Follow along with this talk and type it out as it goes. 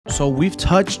So we've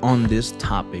touched on this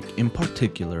topic in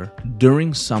particular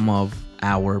during some of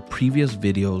our previous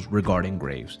videos regarding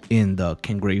Graves. In the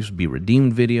Can Graves Be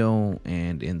Redeemed video,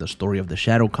 and in the story of the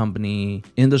Shadow Company,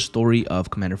 in the story of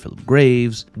Commander Philip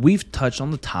Graves, we've touched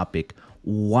on the topic,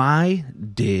 why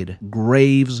did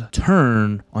Graves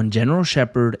turn on General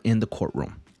Shepard in the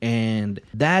courtroom? And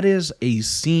that is a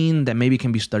scene that maybe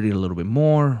can be studied a little bit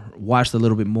more, watched a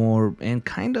little bit more, and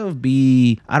kind of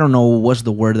be, I don't know what's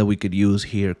the word that we could use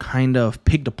here, kind of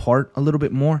picked apart a little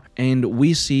bit more. And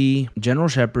we see General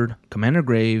Shepard, Commander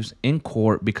Graves in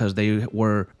court because they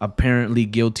were apparently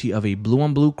guilty of a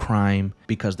blue-on-blue crime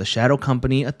because the Shadow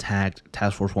Company attacked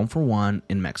Task Force 141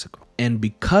 in Mexico. And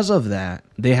because of that,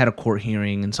 they had a court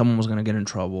hearing and someone was going to get in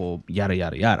trouble, yada,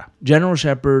 yada, yada. General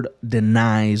Shepard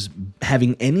denies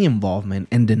having any involvement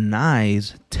and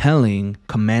denies telling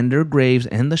Commander Graves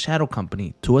and the Shadow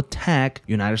Company to attack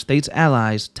United States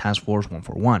allies Task Force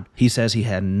 141. He says he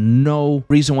had no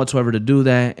reason whatsoever to do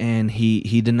that, and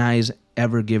he denies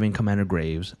ever giving Commander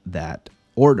Graves that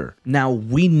order. Now,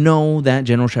 we know that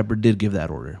General Shepard did give that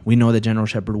order. We know that General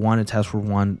Shepard wanted Task Force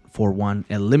 141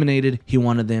 eliminated. He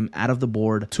wanted them out of the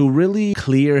board to really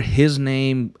clear his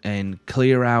name and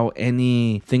clear out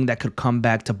anything that could come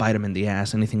back to bite him in the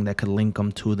ass, anything that could link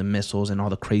him to the missiles and all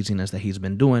the craziness that he's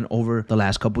been doing over the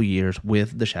last couple years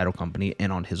with the Shadow Company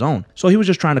and on his own. So he was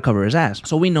just trying to cover his ass.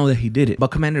 So we know that he did it.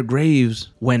 But Commander Graves,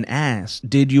 when asked,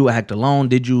 did you act alone?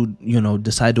 Did you,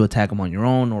 decide to attack him on your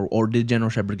own? Or did General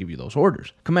Shepard give you those orders?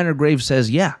 Commander Graves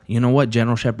says, yeah, you know what?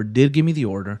 General Shepard did give me the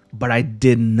order, but I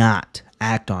did not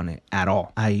act on it at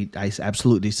all. I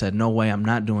absolutely said, no way, I'm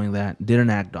not doing that. Didn't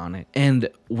act on it. And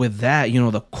with that,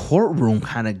 the courtroom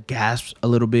kind of gasps a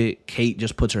little bit. Kate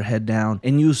just puts her head down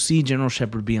and you see General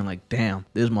Shepard being like, damn,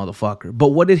 this motherfucker. But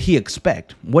what did he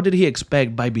expect? What did he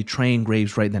expect by betraying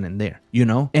Graves right then and there?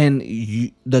 And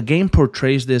the game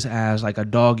portrays this as like a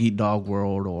dog-eat-dog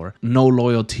world or no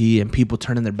loyalty and people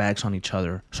turning their backs on each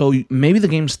other. So maybe the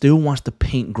game still wants to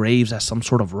paint Graves as some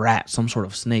sort of rat, some sort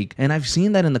of snake. And I've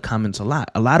seen that in the comments a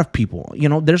lot of people,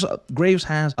 Graves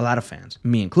has a lot of fans,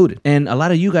 me included, and a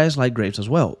lot of you guys like Graves as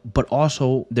well, but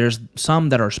also there's some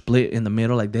that are split in the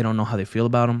middle, like they don't know how they feel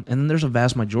about him, and then there's a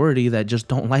vast majority that just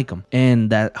don't like him. And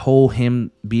that whole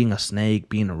him being a snake,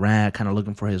 being a rat, kind of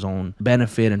looking for his own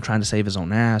benefit and trying to save his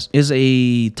own ass is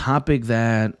a topic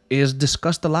that is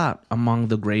discussed a lot among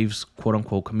the Graves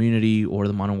quote-unquote community or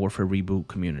the Modern Warfare reboot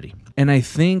community. And I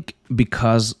think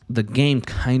because the game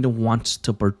kind of wants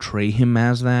to portray him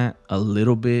as that a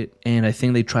little bit, and I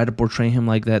think they try to portray him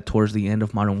like that towards the end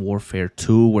of Modern Warfare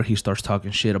 2, where he starts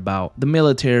talking shit about the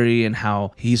military and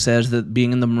how he says that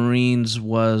being in the Marines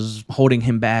was holding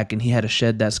him back and he had to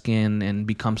shed that skin and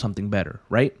become something better,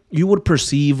 right? You would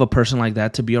perceive a person like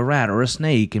that to be a rat or a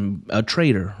snake and a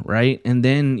traitor, right? And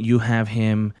then you have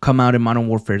him come out in Modern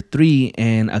Warfare 3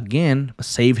 and again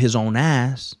save his own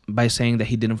ass by saying that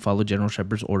he didn't follow General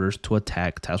Shepard's orders to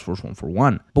attack Task Force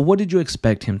 141. But what did you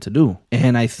expect him to do?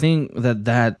 And I think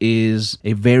that is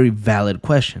a very valid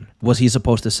question. Was he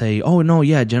supposed to say, oh no,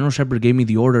 yeah, General Shepard gave me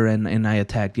the order and I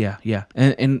attacked, yeah.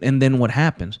 And then what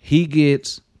happens? He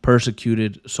gets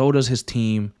persecuted, so does his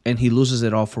team, and he loses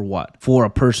it all for what? For a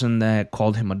person that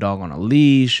called him a dog on a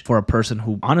leash, for a person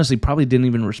who honestly probably didn't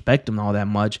even respect him all that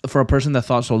much, for a person that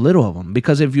thought so little of him.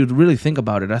 Because if you really think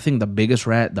about it, I think the biggest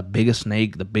rat, the biggest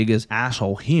snake, the biggest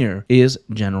asshole here is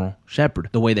General Shepard.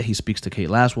 The way that he speaks to Kate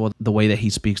Laswell, the way that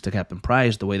he speaks to Captain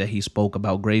Price, the way that he spoke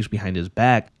about Graves behind his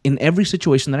back. In every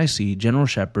situation that I see, General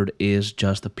Shepard is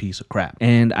just a piece of crap.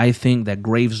 And I think that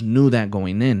Graves knew that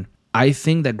going in. I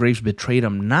think that Graves betrayed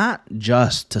him not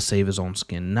just to save his own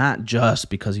skin, not just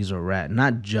because he's a rat,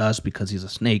 not just because he's a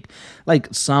snake, like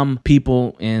some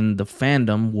people in the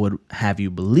fandom would have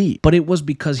you believe, but it was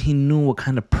because he knew what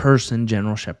kind of person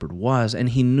General Shepard was, and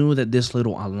he knew that this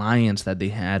little alliance that they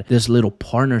had, this little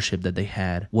partnership that they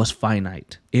had was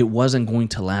finite. It wasn't going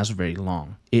to last very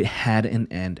long. It had an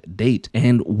end date.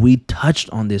 And we touched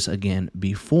on this again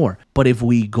before. But if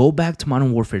we go back to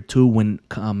Modern Warfare 2, when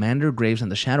Commander Graves and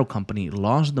the Shadow Company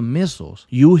lost the missiles,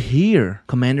 you hear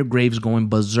Commander Graves going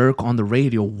berserk on the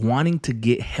radio, wanting to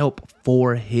get help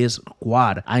for his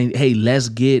squad. Hey, let's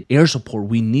get air support.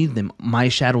 We need them. My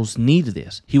shadows need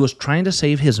this. He was trying to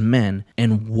save his men.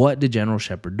 And what did General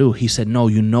Shepard do? He said, no,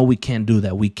 we can't do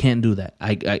that. We can't do that.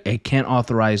 I can't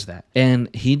authorize that. And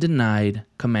he denied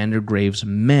Commander Graves'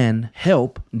 men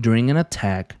help during an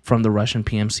attack from the Russian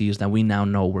PMCs that we now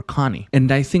know were Connie.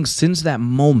 And I think since that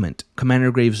moment,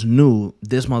 Commander Graves knew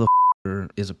this motherfucker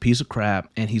is a piece of crap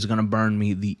and he's gonna burn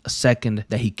me the second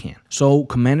that he can. So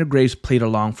Commander Graves played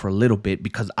along for a little bit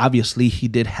because obviously he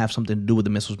did have something to do with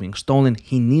the missiles being stolen.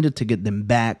 He needed to get them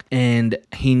back and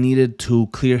he needed to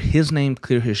clear his name,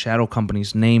 clear his shadow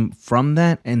company's name from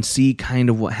that and see kind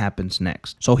of what happens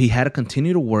next. So he had to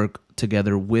continue to work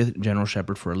together with General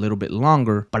Shepard for a little bit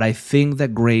longer, but I think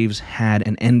that Graves had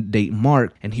an end date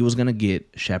marked and he was going to get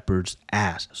Shepard's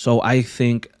ass. So I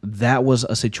think that was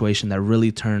a situation that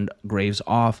really turned Graves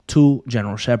off to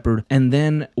General Shepard. And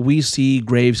then we see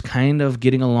Graves kind of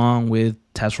getting along with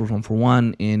Task Force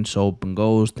 141 in Soap and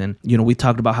Ghost. And, you know, we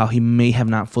talked about how he may have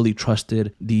not fully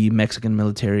trusted the Mexican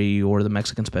military or the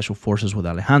Mexican special forces with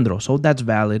Alejandro. So that's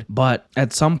valid. But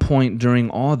at some point during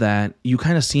all that, you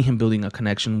kind of see him building a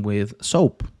connection with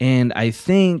Soap. And I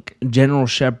think General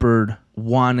Shepard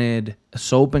wanted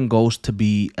Soap and Ghost to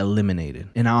be eliminated.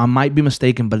 And I might be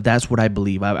mistaken, but that's what I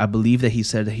believe. I believe that he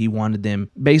said that he wanted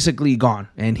them basically gone.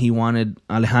 And he wanted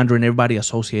Alejandro and everybody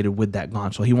associated with that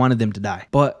gone. So he wanted them to die.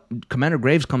 But Commander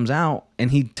Graves comes out and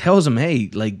he tells him,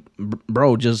 hey, like,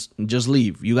 bro, just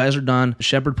leave. You guys are done.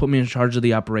 Shepard put me in charge of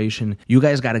the operation. You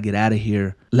guys got to get out of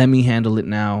here. Let me handle it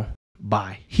now.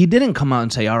 Bye. He didn't come out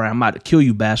and say, all right, I'm about to kill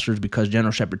you bastards because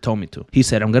General Shepard told me to. He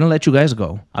said, I'm going to let you guys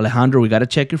go. Alejandro, we got to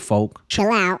check your folk.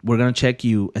 Chill out. We're going to check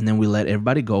you, and then we let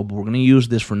everybody go, but we're going to use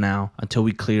this for now until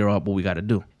we clear up what we got to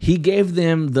do. He gave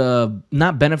them the,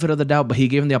 not benefit of the doubt, but he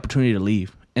gave them the opportunity to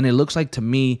leave. And it looks like to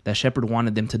me that Shepard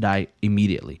wanted them to die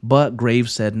immediately. But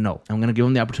Graves said, no, I'm going to give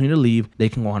them the opportunity to leave. They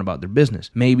can go on about their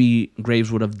business. Maybe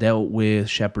Graves would have dealt with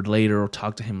Shepard later or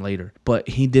talked to him later. But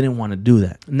he didn't want to do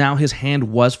that. Now his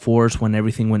hand was forced when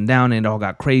everything went down and it all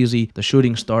got crazy. The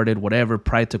shooting started, whatever.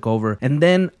 Pride took over. And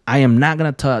then I am not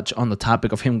going to touch on the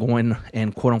topic of him going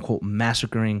and quote unquote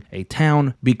massacring a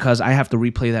town because I have to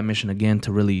replay that mission again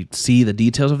to really see the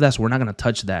details of that. So we're not going to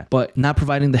touch that. But not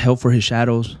providing the help for his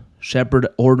shadows, Shepard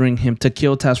ordering him to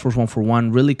kill Task Force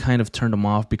 141 really kind of turned him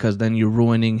off because then you're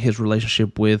ruining his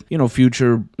relationship with, you know,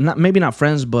 future, maybe not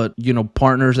friends, but, you know,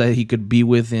 partners that he could be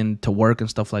with to work and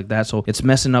stuff like that. So it's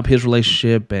messing up his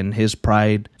relationship and his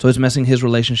pride. So it's messing his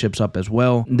relationships up as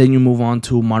well. And then you move on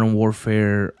to Modern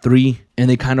Warfare 3. And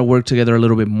they kind of work together a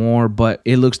little bit more, but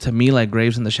it looks to me like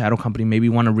Graves and the Shadow Company maybe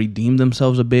want to redeem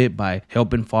themselves a bit by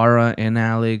helping Farah and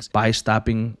Alex, by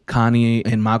stopping Connie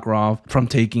and Makarov from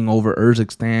taking over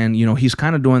Urzikstan. You know, he's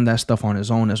kind of doing that stuff on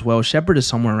his own as well. Shepard is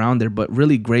somewhere around there, but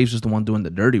really Graves is the one doing the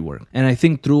dirty work. And I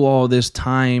think through all this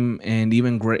time and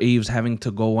even Graves having to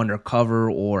go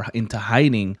undercover or into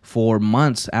hiding for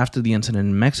months after the incident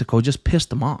in Mexico just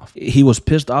pissed him off. He was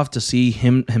pissed off to see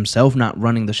himself not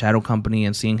running the Shadow Company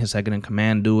and seeing his second in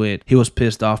command do it. He was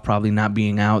pissed off probably not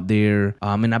being out there.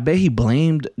 And I bet he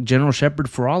blamed General Shepard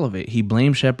for all of it. He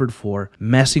blamed Shepard for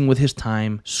messing with his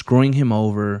time, screwing him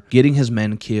over, getting his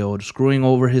men killed, screwing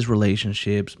over his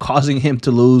relationships, causing him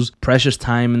to lose precious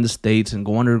time in the States and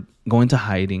go into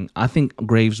hiding. I think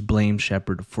Graves blamed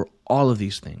Shepard for all of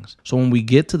these things. So when we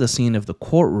get to the scene of the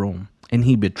courtroom, and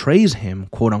he betrays him,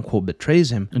 quote unquote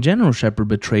betrays him, General Shepard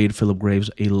betrayed Philip Graves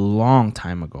a long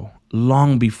time ago,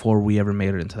 long before we ever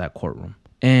made it into that courtroom.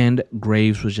 And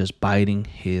Graves was just biding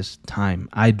his time.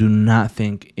 I do not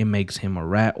think it makes him a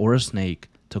rat or a snake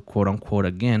to quote unquote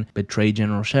again betray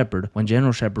General Shepard when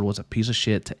General Shepard was a piece of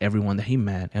shit to everyone that he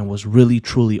met and was really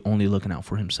truly only looking out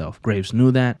for himself. Graves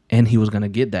knew that and he was gonna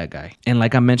get that guy. And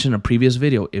like I mentioned in a previous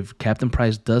video, if Captain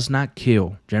Price does not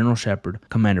kill General Shepard,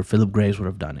 Commander Philip Graves would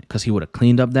have done it because he would have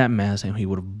cleaned up that mess and he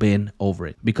would have been over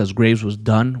it because Graves was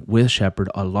done with Shepard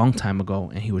a long time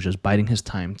ago and he was just biding his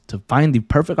time to find the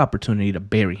perfect opportunity to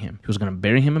bury him. He was gonna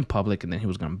bury him in public and then he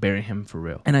was gonna bury him for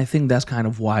real. And I think that's kind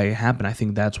of why it happened. I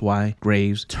think that's why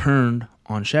Graves turned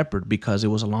on Shepard because it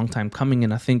was a long time coming,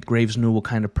 and I think Graves knew what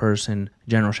kind of person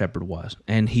General Shepard was,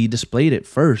 and he displayed it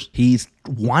first. He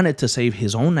wanted to save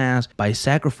his own ass by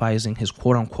sacrificing his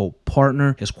quote-unquote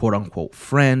partner, his quote-unquote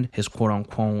friend, his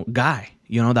quote-unquote guy.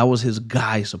 You know, that was his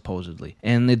guy, supposedly.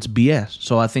 And it's BS.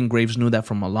 So I think Graves knew that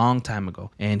from a long time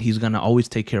ago. And he's going to always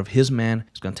take care of his man.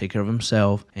 He's going to take care of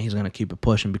himself. And he's going to keep it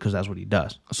pushing because that's what he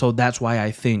does. So that's why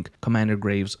I think Commander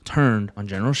Graves turned on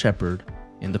General Shepard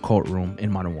in the courtroom in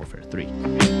Modern Warfare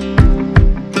 3.